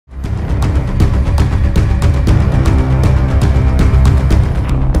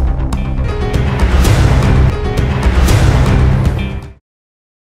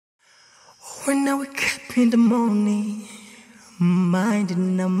up in the morning, mind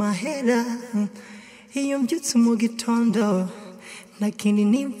in my head. Iyo mbyutse mu gitondo, nakindi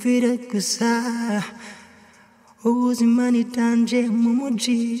nimfira gusa. Ubuzima ni danje mu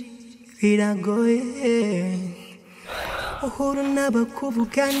muji, biragoye. Uhuru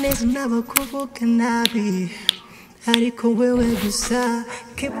n'abakuvuga neza n'abakuvuga nabi, ariko wewe gusa.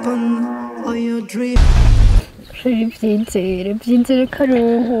 Keep on all your dreams. Byinzere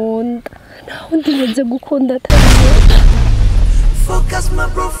karuhunda. Naho ndibuze gukunda atariye. Focus my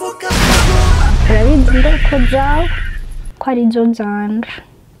bro, focus my bro. Urabizi ndako zawe ko ari zo zanje.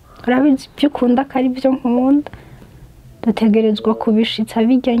 Urabizi ibyo ukunda ko ari byo nkunda. Dutegerezwa kubishitsa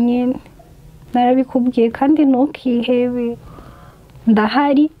bijya nyene. Narabikubwiye kandi ntukihebe.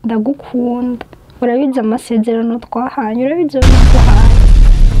 Ndahari ndagukunda. Urabizi amasezerano twahanye, urabizi naguhaye.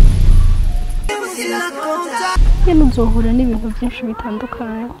 Yenu uzohura n'ibintu byinshi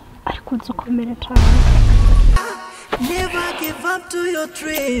bitandukanye, ariko uzokomera cyane. Never give up to your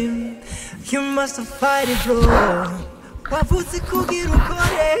dream. You must fight it, bro. Wavuze kugira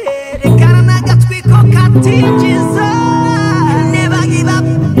ukore, rekana nagatwiko katinjiza. Never give up,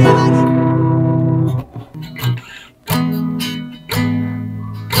 never give up.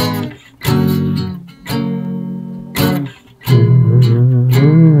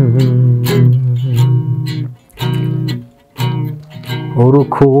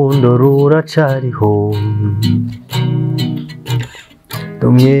 Urukundo ruracariho,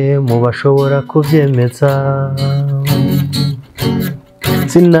 dumwe mu bashobora kuvyemeza.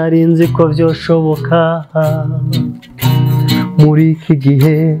 Sinarinzi ko vyoshoboka muri iki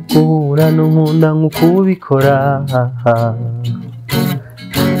gihe guhura n'unkunda nk'ukubikora.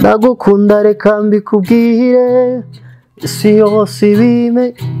 Ndagukunda reka mbikubwire, isi yose ibime.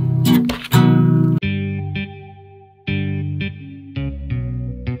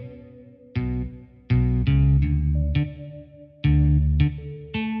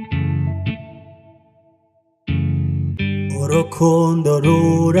 Urukundo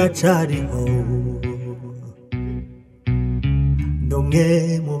ruracariho, ndumwe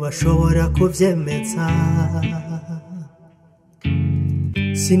mu bashobora kuvyemeza.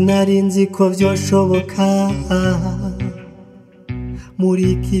 Sinarinzi ko vyoshoboka muri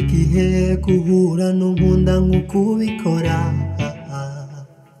iki gihe guhura n'unkunda nk'ukubikora.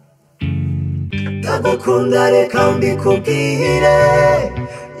 Ndagukunda reka mbikubwire,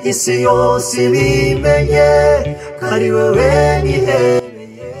 isi yose ibimenye.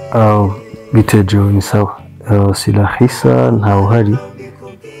 Bite Joe ni sawa. Silahisa ntawe uhari,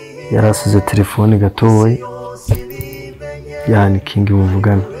 yarasize telefone gatowe yani Kingi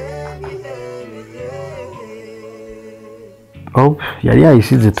muvugana. Yari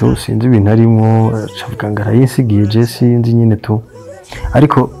yayisize tu, sinzi ibintu arimo, acavuga ngo arayinsigiye je sinzi nyine tu.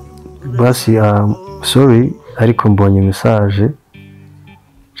 Ariko basi sorry, ariko mbonye message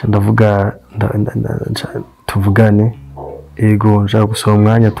ndavuga tuvugane. Ego nshaka gusoma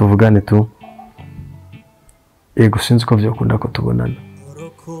umwanya tuvugane tu. Ego sinzi ko vyakunda ko tubonana.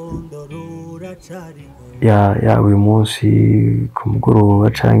 Ya uyu munsi ku mugoroba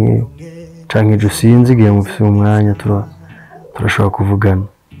canke ejo sinzi igihe mufise umwanya turashobora kuvugana.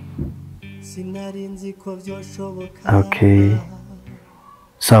 Okay.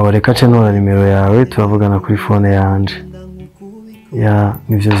 Sawa reka ce nora nimero yawe turavugana kuri phone yanje. Ya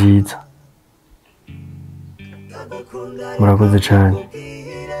nivyo vyiza. Murakoze cyane.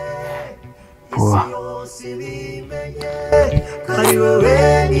 Poa.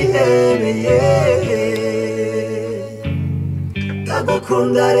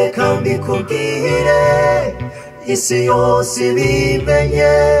 Ndagukunda reka mbikubwire, isi yose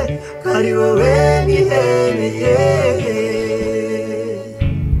ibimenye, kari wowe nihereye.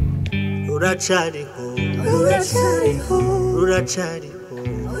 Ruracariho, ruracariho, ruracariho,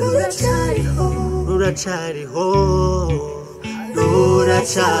 ruracariho, ruracariho,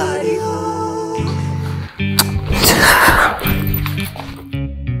 ruracariho.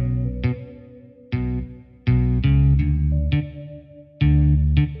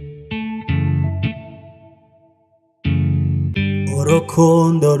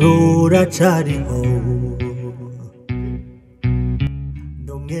 Urukundo ruracariho,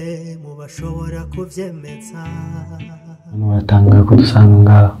 ndumwe mu bashobora kuvyemeza. Muratanga ko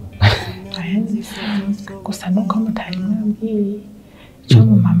dusanga gusa nuko mutari mwambwiye cyo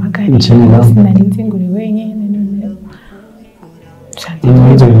mumamagara sinarinzi ngo uri wenyine none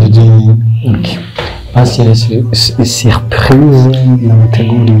basi surprise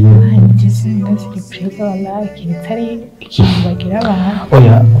namuteguriye. Surprise wala kitari ikibagira abantu.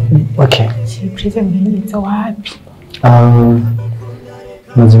 Oya okay. Surprise mwenyezo wapi?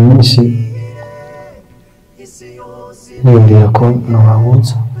 Maze iminsi niyumvira ko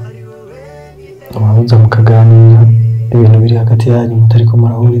nabahuza mukaganira ibintu biri hagati yanyu mutariko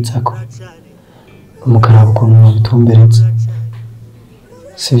murahurizako mukaraba ukuntu mubitumbereza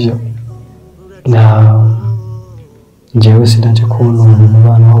sivyo njyewe sinaje kubona umuntu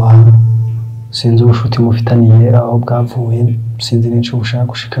mubano w'abantu sinzi ubushuti mufitaniye aho bwavuye sinzi n'icyo ushaka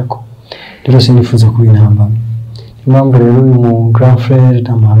gushikako rero sinifuza kuba intambamyi impamvu rero uyu mu grand frère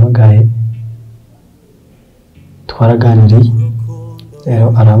namuhamagaye twaraganiriye rero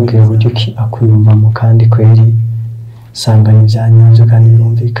arambwira uburyo ki akwiyumvamo kandi kweri sanga n'ibyanyabyo kandi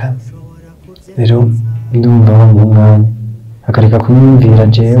birumvikana rero ndumva wa mu mwanya akareka kunyumvira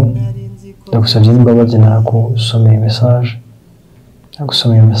jewe ndagusabye n'imbabazi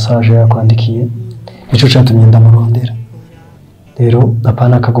nagusomeye message yakwandikiye nico catumye ndamurondera rero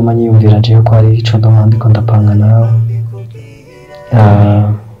apana akaguma nyiyumvira jewe ko ari ico ndiko ndapanga nawe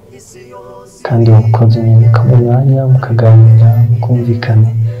kandi wabukoze nyine ukamumwanya mukaganira mukumvikana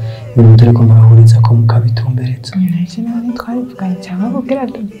ibintu mutariko murahuriza ko mukabitumbereza nari twarivuganye cyangwa kugira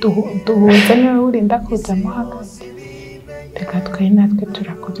duhuze niwe urinda kuzamo hagati reka twe natwe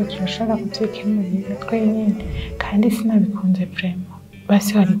turakoze turashobora kubyikemurira twenyine kandi sinabikunze vraiment basi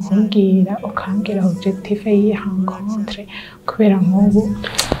wari kumbwira ukambwira objectif y'iyi rencontre kubera nk'ubu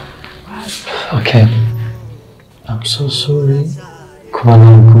okay I'm so sorry kuba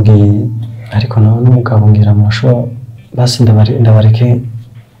nabikubwiye ariko nawe n'umugabo ngira murashobora basi ndabareke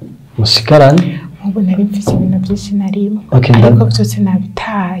musigarane nk'ubu nari mfise ibintu byinshi narimo Okay, ariko byose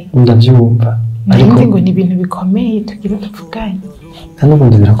nabitaye ndabyumva ariko ngo ni ibintu bikomeye tugira tuvuganye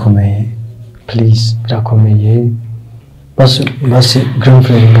n'ubundi birakomeye please birakomeye basi grand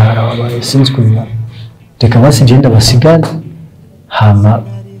frère ngara wabaye sinzi kubimara reka basi genda basigane hama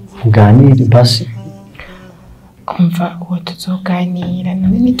muganire basi umva uwo tuzoganira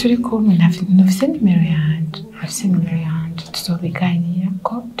none nituri kumwe nafise nimero yanje tuzobiganira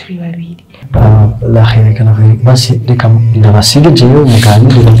ko turi babiri la kherekana basi reka ndabasige jewe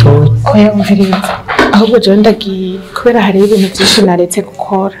muganire gatoya oya umviriza ahubwo jewe ndagiye kubera hari ibintu byinshi naretse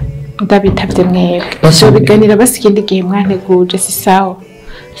gukora ndabitavye mwebwe tuzobiganira basi ikindi gihe mwanteguje si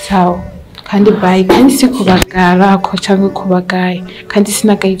sawa kandi bayi kandi si kubagara ko cyangwa kubagaye kandi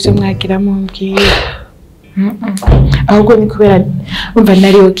sinagaye ivyo mwagira mumbwira ahubwo ni kubera umva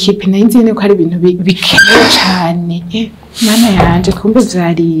nariyo kipe nzi ko hari ibintu bikenewe cyane mana yanje kumbe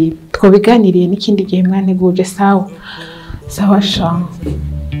vyari twobiganiriye n'ikindi gihe mwanteguje sawa sha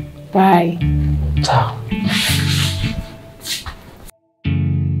bye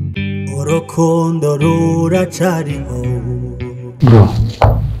urukundo ruracariho bro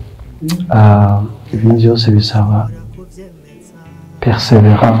ibintu byose bisaba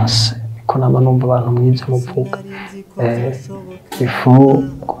perseverance ko nama numva abantu mwiza muvuga ifu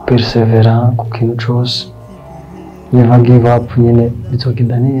persevera ku kintu cyose never give up nyine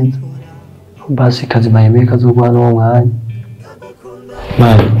bizogenda neza basi kazi mayemeye kazogwana uwo mwanya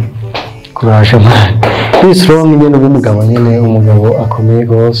man courage man be strong nyine umugabo nyine umugabo akomeye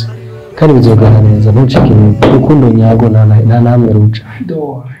gose kandi bizogana neza ntucike urukundo nyago na namwe ruca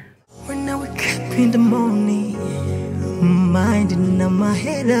when I wake up in the morning mind in my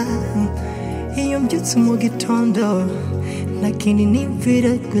head iyo mbyutse mu gitondo nakindi nimvira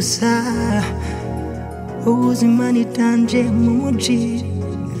gusa ubuzima nitanje mu muji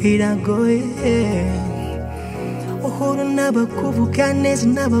biragoye uhura n'abakuvuga neza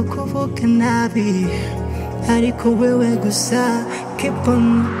n'abakuvuga nabi ariko wewe gusa keep on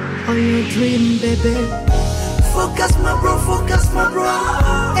your dream baby focus my bro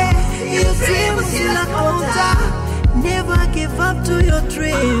your dream is like water never give up to your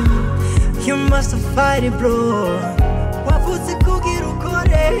dream you must fight it bro wavuze kugira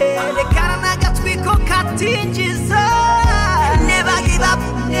ukore rekana n'agatwiko katinjiza never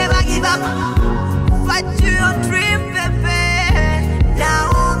give up fight to your dream baby now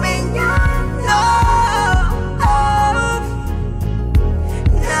umenya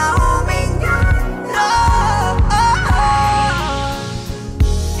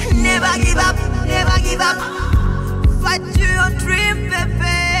never give up fight to your dream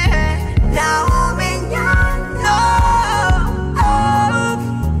baby now umenya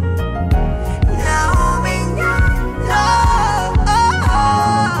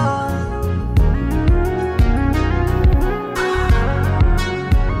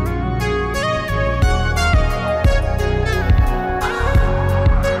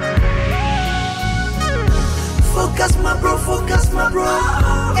focus my bro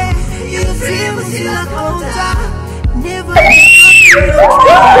your dream is like water never give up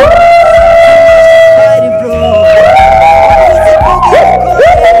fight it bro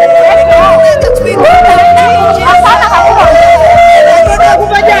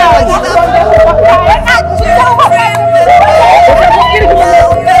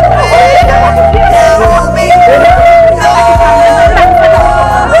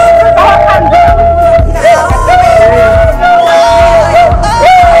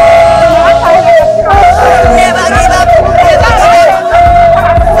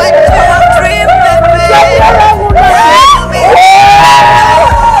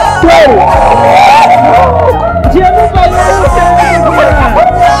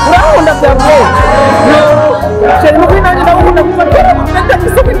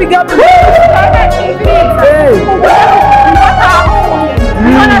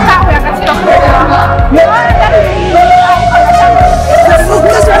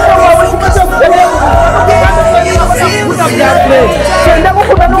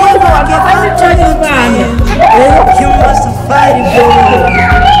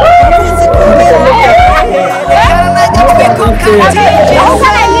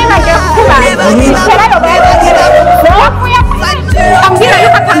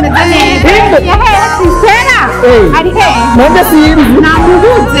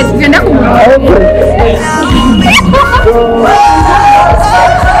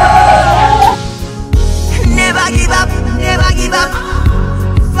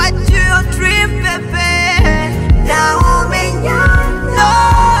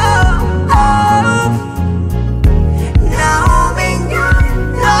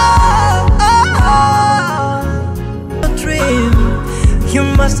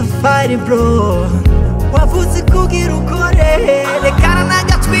Fight it, bro. Wavuze kugira ukore, lekana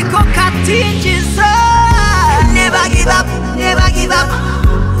nagatwi ko katinjiza. Never give up, never give up.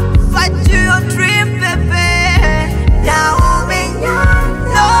 Fight your dream, baby. Now umenya,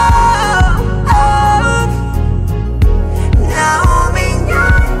 no. Now umenya,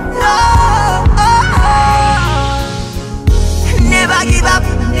 no. Never give up,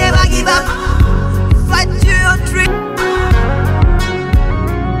 never give up. Fight your dream.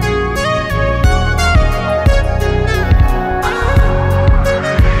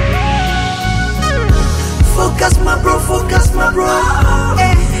 Focus my bro,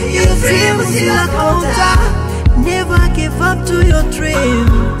 hey, your dream is in a counter. Never give up to your dream.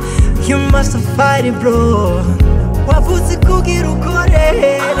 You must fight it, bro. Wavuze kugira ukore,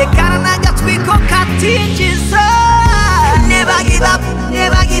 lekana nagatwi ko katinjiza. Never give up,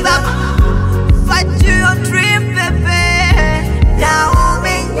 never give up. Fight your dream, baby. Now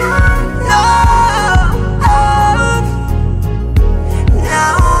umenya, no.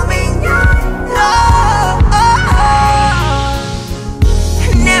 Now umenya, no.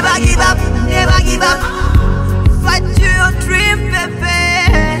 Never give up, never give up. Fight your dream, baby.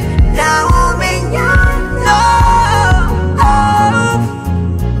 Now umenya, no.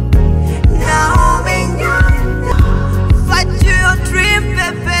 Now umenya, no. Fight your dream,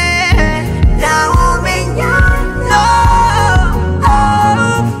 baby. Now umenya, no.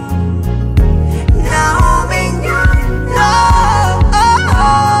 Now umenya, no.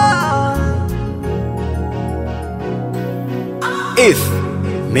 If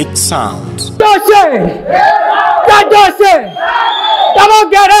make sound. Kadose!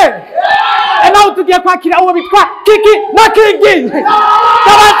 Tabogere! And now to get back in our Kiki, not Kiki!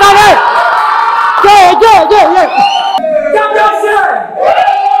 Tabasare! Yeah! Kadose!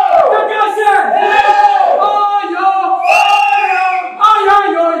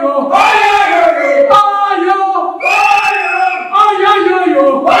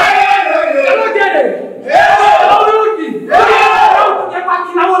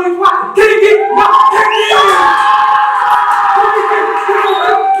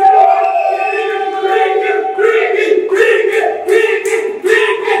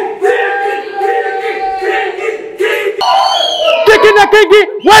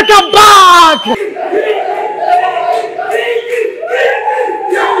 Welcome back!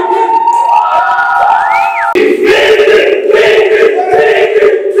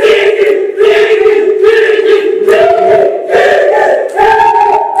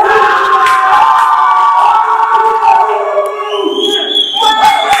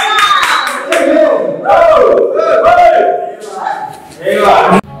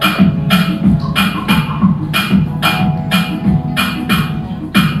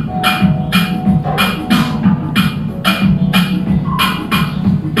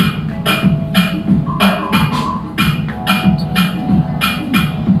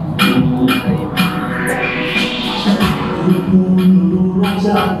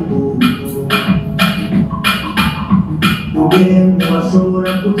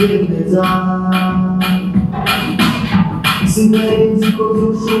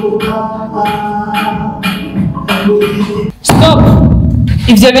 Stop!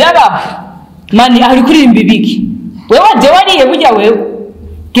 Ivyo biraba mani ari kuririmba ibiki wewe waje wariye burya wewe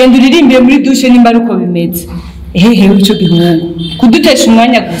genda uririmbiye muri dushe nimba uko bimeze ehehe ico gihungu kudutesha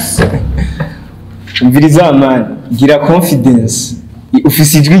umwanya gusa Umviriza mani gira confidence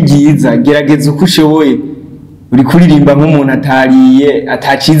ufise ijwi ryiza gerageza uko ushoboye uri kuririmba nk'umuntu atariye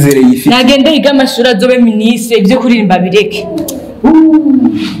atacizere yifite nagende yiga amashuri azobe ministre ivyo kuririmba bireke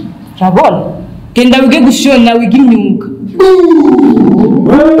Rabona genda wige gushona wiga imyuga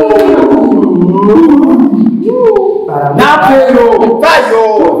Napero, vayo,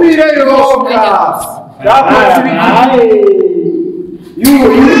 Umuriro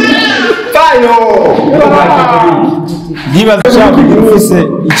Ndibaza ushaka ufise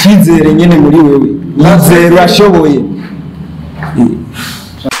icyizere nyene muri wewe yizera urashoboye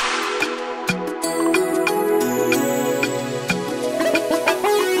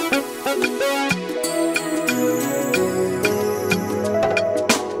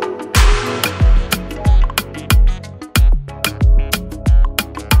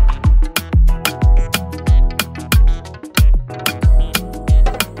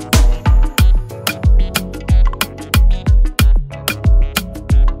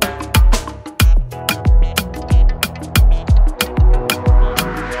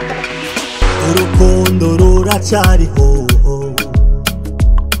ruracariho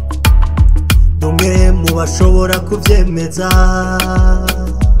dumwe mu bashobora kuvyemeza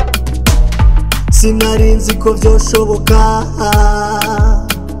sinarinzi ko vyoshoboka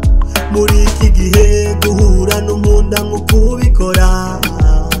muri iki gihe guhura n'unkunda nk'ukubikora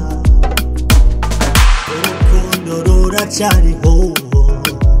urukundo ruracariho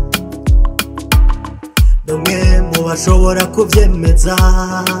dumwe mu bashobora kuvyemeza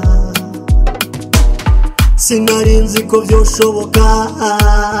sinarinzi ko vyoshoboka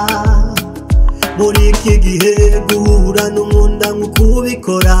muri iki gihe guhura n'unkunda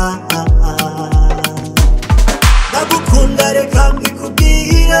nk'ukubikora ndagukunda reka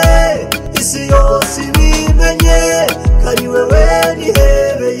mbikubwire isi yose ibimenye kari wewe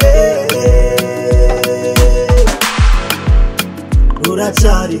nihebeye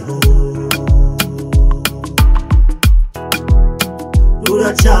ruracariho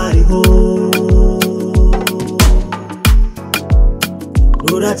ruracariho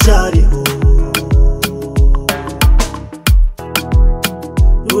ruracariho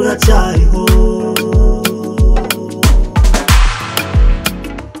ruracariho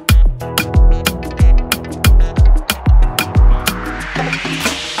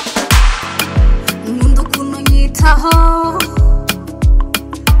nkunda ukuntu nyitaho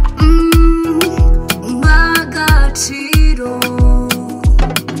nk'agaciro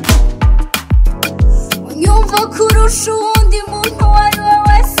unyumva kurusha uwundi muntu uwo ari we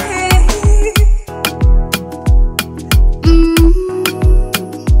wese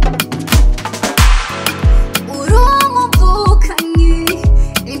uri umuvukanyi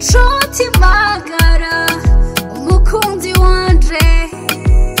inshuti magara umukunzi wanje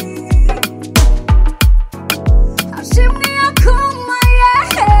ashimwe yakumaye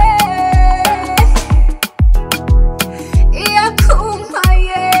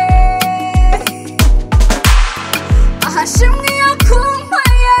yakumaye ashimwe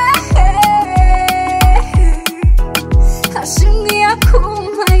yakumaye ashimwe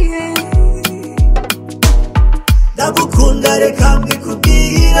yakumaye ndagukunda reka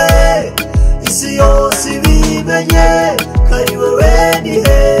mbikubwire isi yose ibimenye kari wewe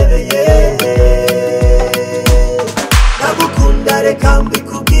nihebeye ndagukunda reka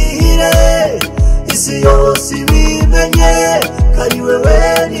mbikubwire isi yose ibimenye kari wewe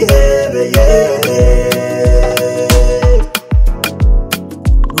nihebeye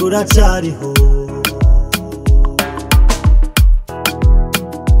ruracariho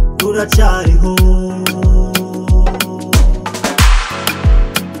ruracariho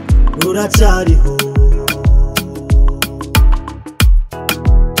ruracariho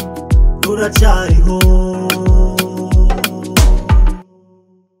ruracariho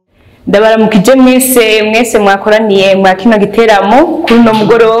ndabaramukije mwese mwakoraniye mwa kino giteramo kuri no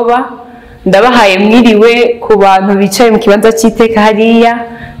mugoroba ndabahaye mwiriwe ku bantu bicaye mu kibanza cy'iteka hariya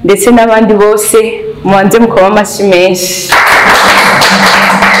ndetse n'abandi bose mubanze mukoma amashyi menshi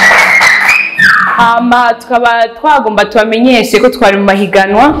hama tukaba twagomba tubamenyeshe ko twari mu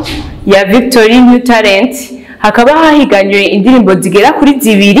mahiganwa ya Victory New Talent hakaba hahiganywe indirimbo zigera kuri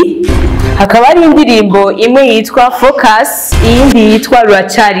zibiri hakaba ari indirimbo imwe yitwa Focus iyindi yitwa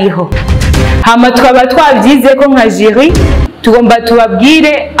Ruracariho hama tukaba twabyize ko nka jury tugomba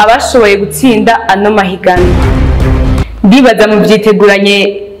tubabwire abashoboye gutsinda ano mahiganwa ndibaza mu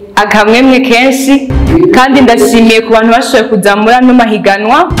byiteguranye akamwemwe kenshi kandi ndashimiye ku bantu bashoboye kuzamura ano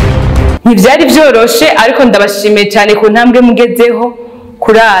mahiganwa ntibyari byoroshe ariko ndabashimiye cyane ku ntambwe mugezeho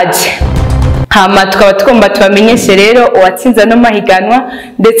kuraje hama tukaba tugomba tubamenyeshe rero uwatsinze ano mahiganwa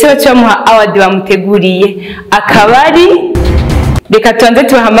ndetse bace bamuha award bamuteguriye akaba ari reka tubanze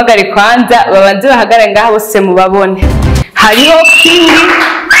tubahamagare kwanza babanze bahagarare ngaha bose mubabone hariho Kingi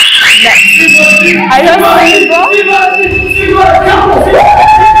hariho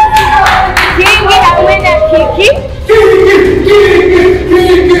Kingi hamwe na Kiki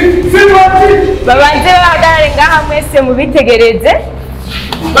babanze bahagarare ngaha mwese mubitegereze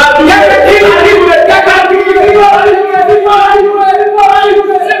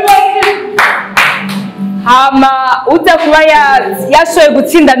hama uza kuba yashoboye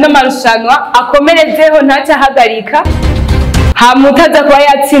gutsinda no marushanwa akomerezeho ntacyahagarika hama utaza kuba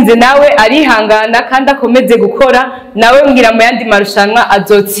yatsinze nawe arihangana kandi akomeze gukora nawe mbwira mu yandi marushanwa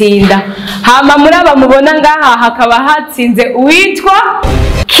azotsinda hama muri aba mubona ngaha hakaba hatsinze uwitwa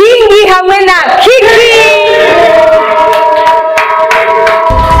Kingi hamwe na Kiki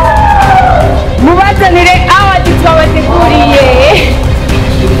mubazanire award twabateguriye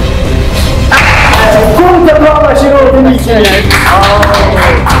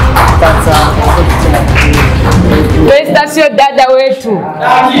Félicitations dada wetu.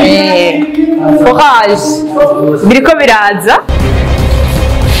 Courage. biriko biraza.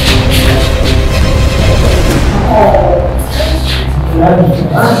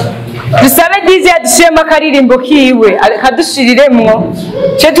 Dusabe DJ adushiremo akaririmbo kiwe akadushiriremwo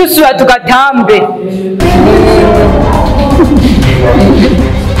ce tusura tugatambe.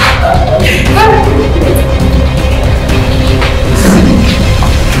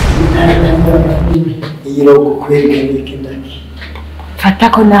 Iyo kwerekana ikindaki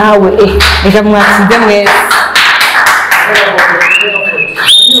Fatako nawe reka mwasize mwese.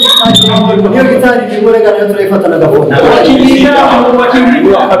 Niyo gitari kimurega nayo turayifata na gafona.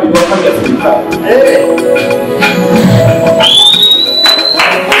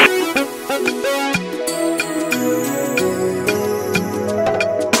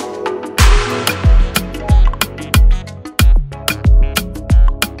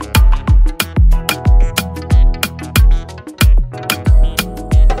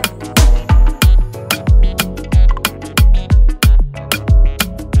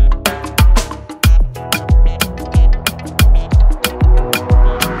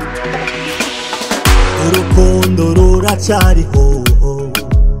 urukundo ruracariho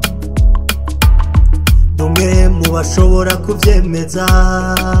dumwe mu bashobora kuvyemeza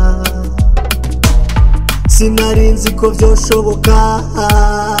sinarinzi ko vyoshoboka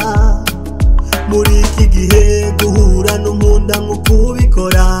muri iki gihe guhura n'unkunda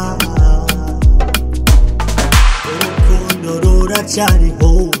nk'ukubikora urukundo ruracariho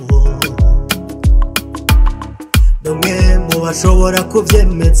dumwe mu bashobora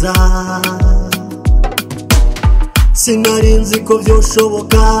kuvyemeza sinarinzi ko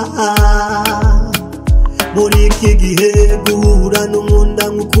vyoshoboka muri iki gihe guhura n'unkunda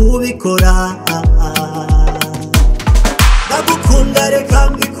nk'ukubikora ndagukunda reka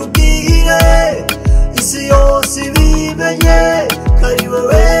mbikubwire isi yose ibimenye kari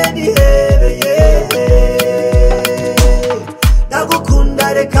wewe nihebeye ndagukunda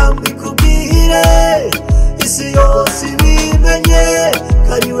reka mbikubwire isi yose ibimenye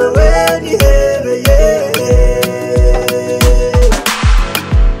kari wewe nihebeye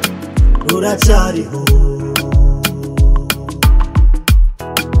ruracariho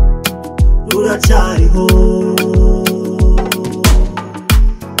ruracariho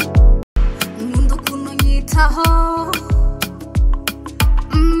nkunda ukuntu nyitaho